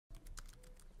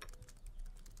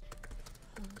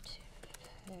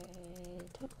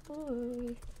Don't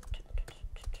worry.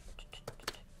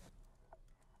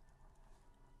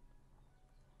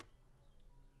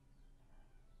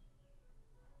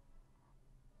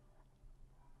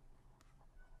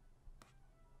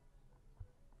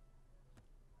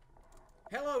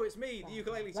 Hello, it's me, the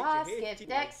ukulele teacher here, to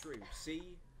play through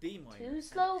C, D minor. Too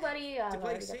slow, buddy. To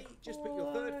play C, just pick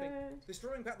your third finger. The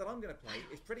strumming pattern that I'm going to play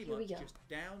is pretty much just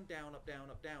down, down, up, down,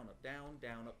 up, down, up, down,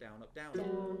 down, up, down, up, down,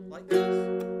 like this.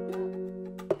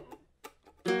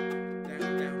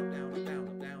 Down, down, up, down, up, down,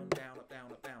 up, down, down, up,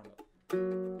 down, up, down, up.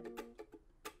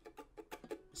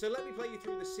 So let me play you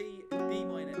through the C, D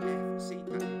minor, F, C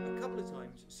pattern a couple of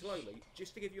times, slowly,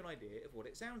 just to give you an idea of what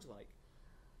it sounds like.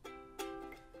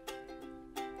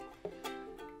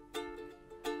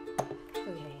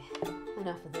 Okay,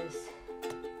 enough of this.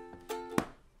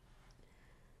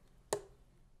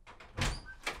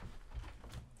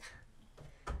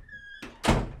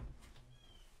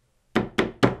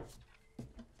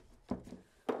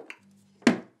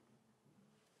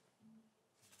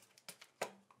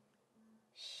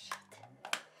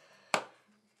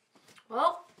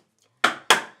 Well,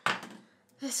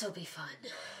 this'll be fun.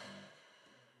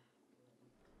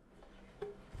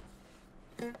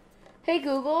 Hey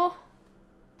Google,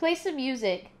 play some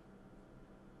music.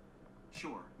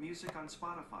 Sure, music on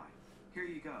Spotify. Here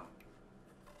you go.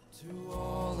 To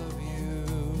all of you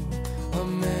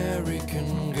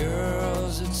American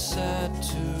girls, it's sad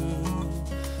to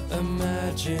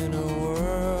imagine a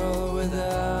world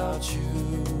without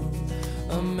you.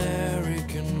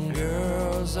 American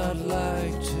girls, I'd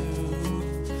like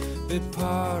to be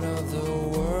part of the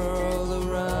world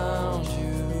around you.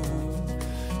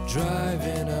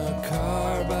 Driving a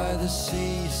car by the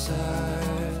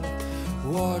seaside,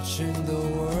 watching the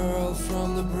world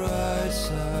from the bright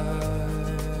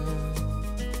side.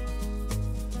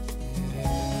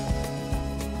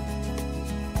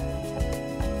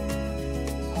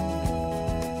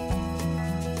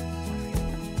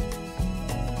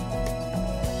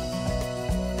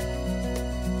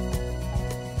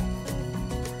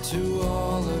 To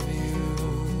all of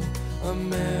you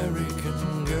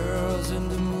American girls in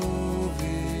the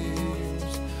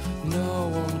movies, no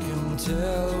one can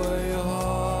tell where your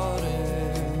heart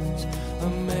is.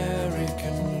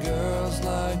 American girls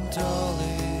like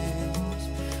dollies,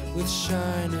 with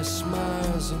shiny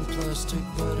smiles and plastic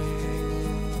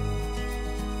bodies.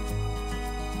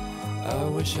 I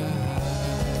wish I had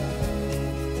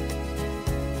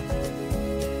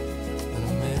an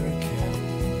American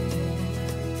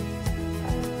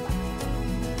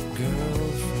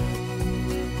girlfriend.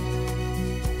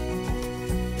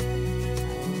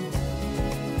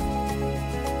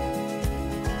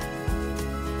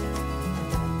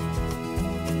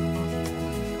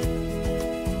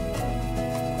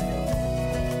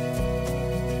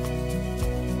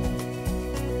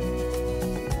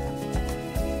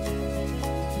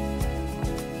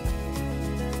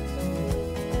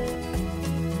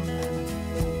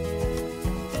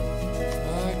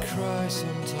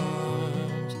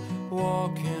 Sometimes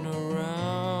walking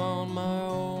around my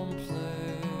own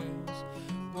place,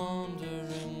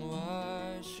 wondering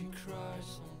why she cries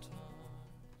sometimes.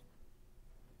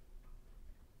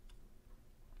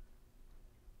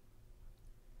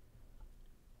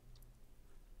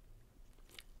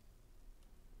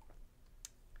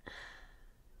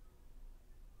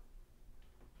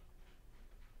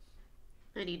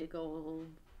 I need to go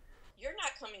home. You're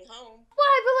not coming home.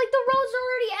 Why? But like the road's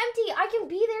already empty. I can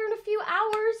be there in a few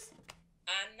hours.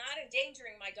 I'm not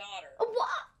endangering my daughter.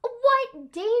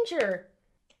 What danger?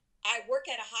 I work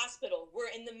at a hospital. We're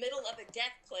in the middle of a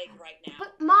death plague right now.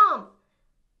 But Mom.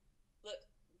 Look,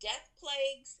 death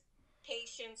plagues,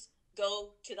 patients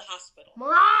go to the hospital.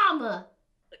 Mom!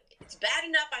 Look, it's bad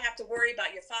enough I have to worry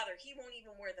about your father. He won't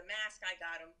even wear the mask I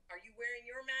got him. Are you wearing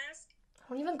your mask?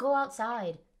 I don't even go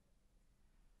outside.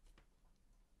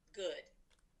 Good.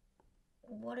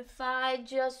 What if I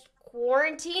just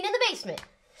quarantine in the basement?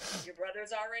 Your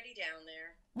brother's already down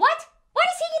there. What? Why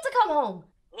does he get to come home?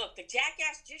 Look, the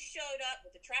jackass just showed up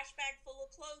with a trash bag full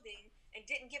of clothing and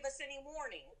didn't give us any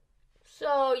warning.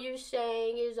 So you're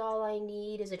saying is all I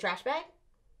need is a trash bag?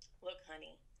 Look,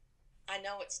 honey, I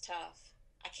know it's tough.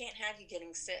 I can't have you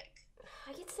getting sick.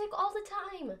 I get sick all the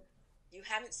time. You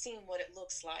haven't seen what it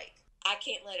looks like. I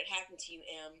can't let it happen to you,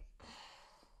 Em.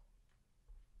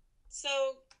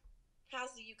 So,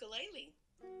 how's the ukulele?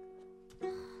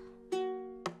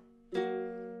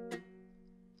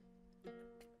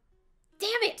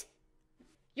 Damn it!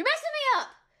 You're messing me up!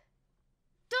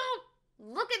 Don't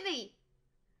look at me!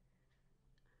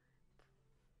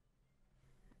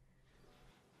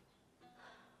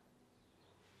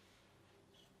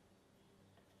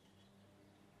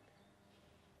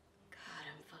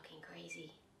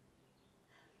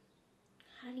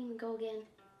 go again.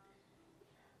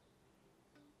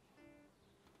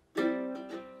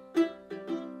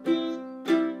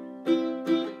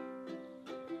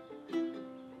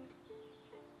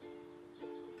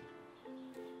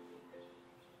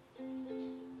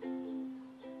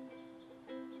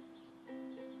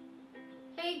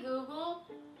 Hey Google,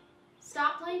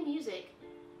 stop playing music.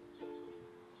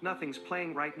 Nothing's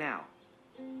playing right now.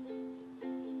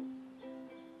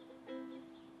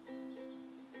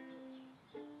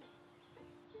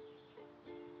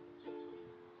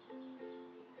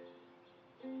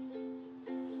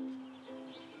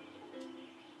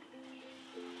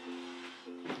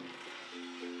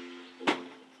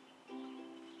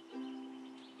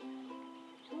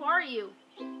 Who are you?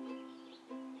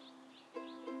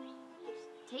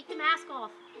 Take the mask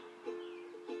off.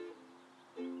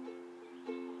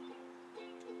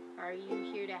 Are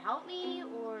you here to help me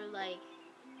or like